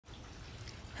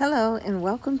Hello and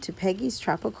welcome to Peggy's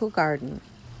Tropical Garden,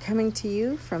 coming to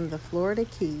you from the Florida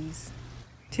Keys.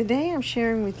 Today I'm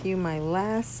sharing with you my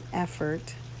last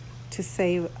effort to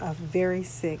save a very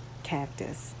sick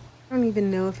cactus. I don't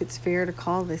even know if it's fair to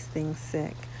call this thing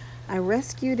sick. I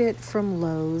rescued it from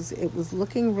Lowe's. It was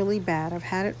looking really bad. I've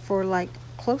had it for like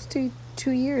close to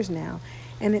 2 years now,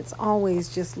 and it's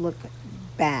always just looked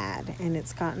bad, and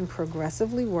it's gotten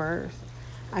progressively worse.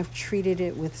 I've treated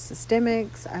it with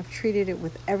systemics. I've treated it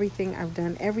with everything. I've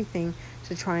done everything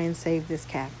to try and save this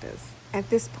cactus. At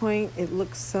this point, it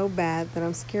looks so bad that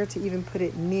I'm scared to even put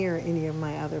it near any of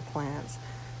my other plants.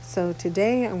 So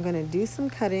today I'm going to do some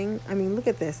cutting. I mean, look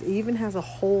at this. It even has a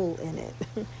hole in it.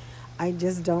 I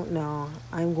just don't know.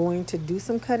 I'm going to do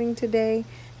some cutting today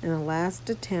in a last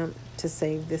attempt to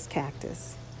save this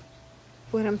cactus.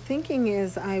 What I'm thinking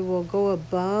is I will go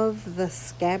above the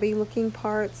scabby looking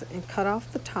parts and cut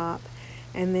off the top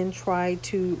and then try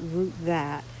to root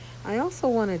that. I also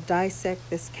want to dissect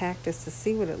this cactus to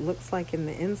see what it looks like in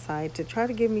the inside to try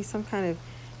to give me some kind of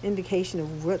indication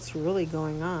of what's really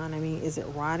going on. I mean, is it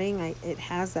rotting? It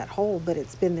has that hole, but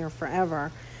it's been there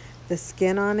forever. The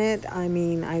skin on it, I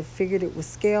mean, I figured it was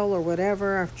scale or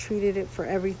whatever. I've treated it for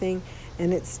everything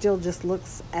and it still just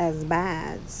looks as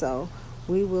bad. So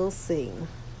we will see.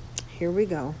 Here we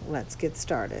go. Let's get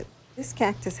started. This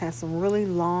cactus has some really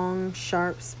long,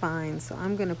 sharp spines, so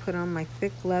I'm going to put on my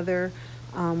thick leather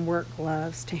work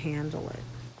gloves to handle it.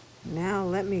 Now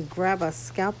let me grab a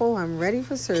scalpel. I'm ready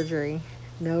for surgery.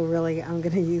 No, really, I'm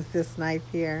going to use this knife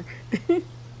here.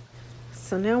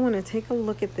 So now I want to take a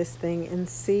look at this thing and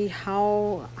see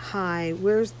how high,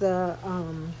 where's the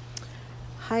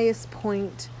highest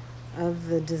point of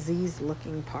the disease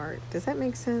looking part. Does that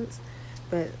make sense?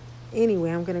 But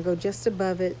anyway, I'm going to go just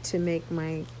above it to make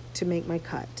my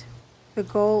cut. The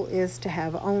goal is to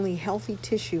have only healthy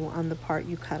tissue on the part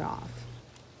you cut off.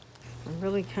 I'm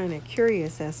really kind of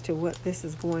curious as to what this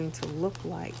is going to look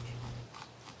like.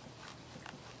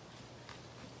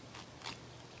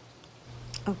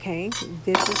 Okay,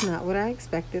 this is not what I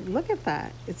expected. Look at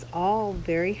that. It's all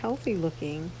very healthy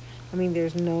looking. I mean,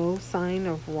 there's no sign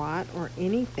of rot or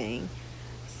anything.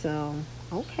 So,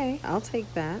 okay, I'll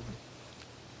take that.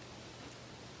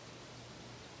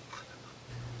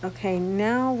 Okay,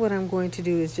 now what I'm going to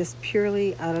do is just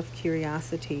purely out of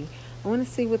curiosity. I want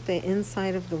to see what the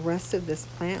inside of the rest of this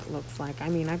plant looks like. I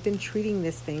mean, I've been treating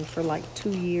this thing for like 2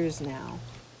 years now.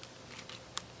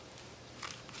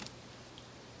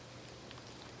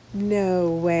 No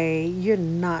way, you're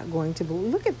not going to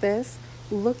believe. Look at this.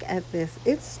 Look at this.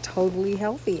 It's totally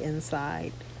healthy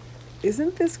inside.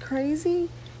 Isn't this crazy?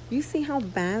 You see how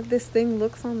bad this thing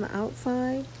looks on the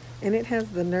outside? And it has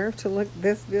the nerve to look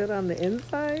this good on the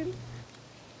inside?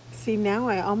 See, now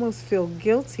I almost feel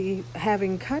guilty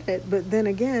having cut it, but then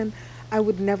again, I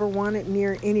would never want it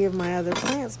near any of my other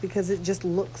plants because it just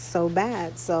looks so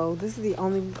bad. So this is the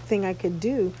only thing I could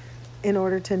do in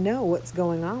order to know what's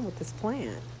going on with this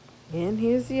plant. And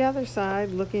here's the other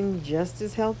side, looking just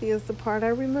as healthy as the part I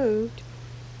removed.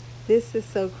 This is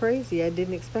so crazy. I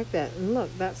didn't expect that. And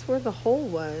look, that's where the hole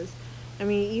was. I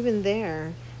mean, even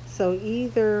there. So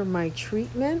either my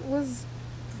treatment was,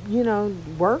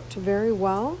 worked very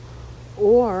well,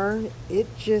 or it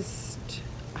just,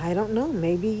 I don't know,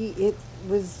 maybe it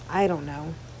was, I don't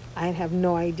know. I have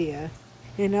no idea.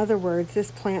 In other words,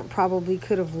 this plant probably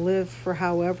could have lived for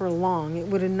however long. It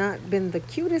would have not been the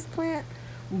cutest plant,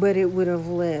 but it would have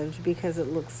lived because it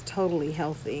looks totally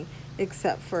healthy,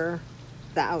 except for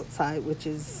the outside, which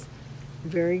is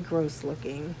very gross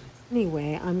looking.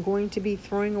 Anyway, I'm going to be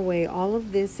throwing away all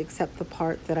of this except the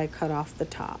part that I cut off the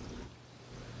top.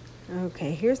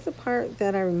 Okay, here's the part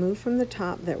that I removed from the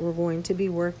top that we're going to be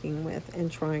working with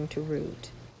and trying to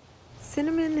root.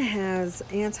 Cinnamon has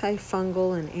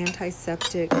antifungal and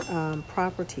antiseptic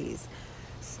properties.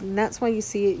 And that's why you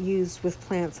see it used with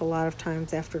plants a lot of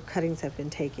times after cuttings have been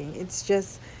taken. It's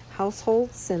just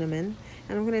household cinnamon.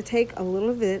 And I'm going to take a little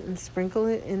of it and sprinkle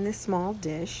it in this small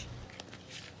dish.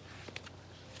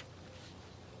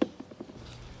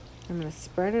 I'm going to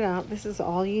spread it out. This is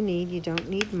all you need. You don't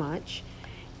need much.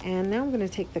 And now I'm going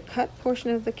to take the cut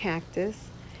portion of the cactus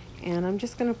and I'm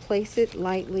just going to place it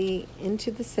lightly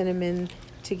into the cinnamon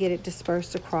to get it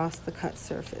dispersed across the cut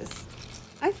surface.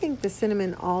 I think the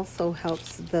cinnamon also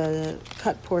helps the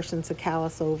cut portion to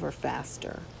callus over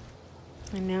faster.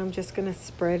 And now I'm just going to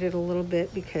spread it a little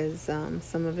bit because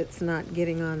some of it's not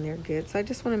getting on there good. So I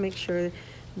just want to make sure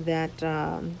that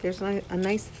there's a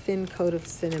nice thin coat of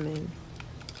cinnamon.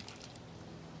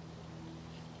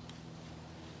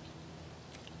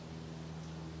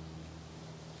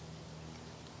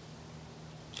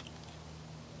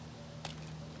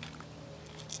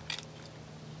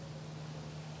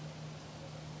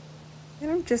 And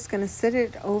I'm just going to sit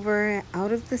it over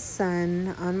out of the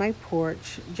sun on my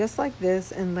porch just like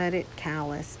this and let it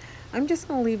callus. I'm just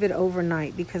going to leave it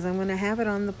overnight because I'm going to have it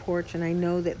on the porch and I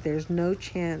know that there's no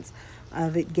chance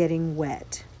of it getting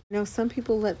wet. You know, some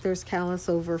people let theirs callus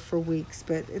over for weeks,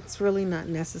 but it's really not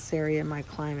necessary in my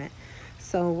climate.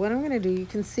 So what I'm going to do, you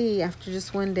can see after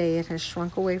just one day it has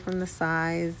shrunk away from the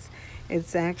size.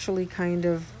 It's actually kind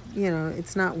of, you know,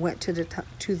 it's not wet to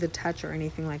the touch or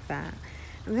anything like that.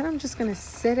 And then I'm just going to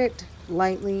set it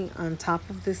lightly on top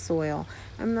of the soil.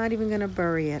 I'm not even going to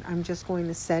bury it. I'm just going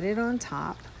to set it on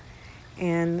top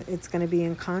and it's going to be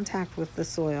in contact with the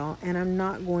soil, and I'm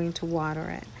not going to water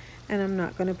it. And I'm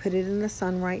not going to put it in the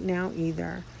sun right now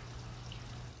either.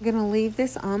 I'm going to leave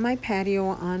this on my patio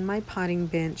on my potting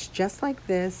bench just like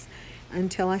this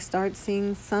until I start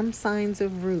seeing some signs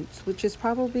of roots, which is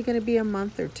probably going to be a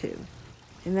month or two.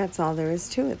 And that's all there is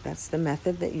to it. That's the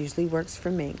method that usually works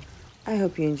for me. I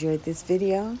hope you enjoyed this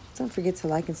video. Don't forget to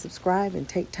like and subscribe and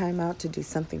take time out to do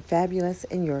something fabulous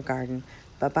in your garden.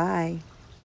 Bye-bye.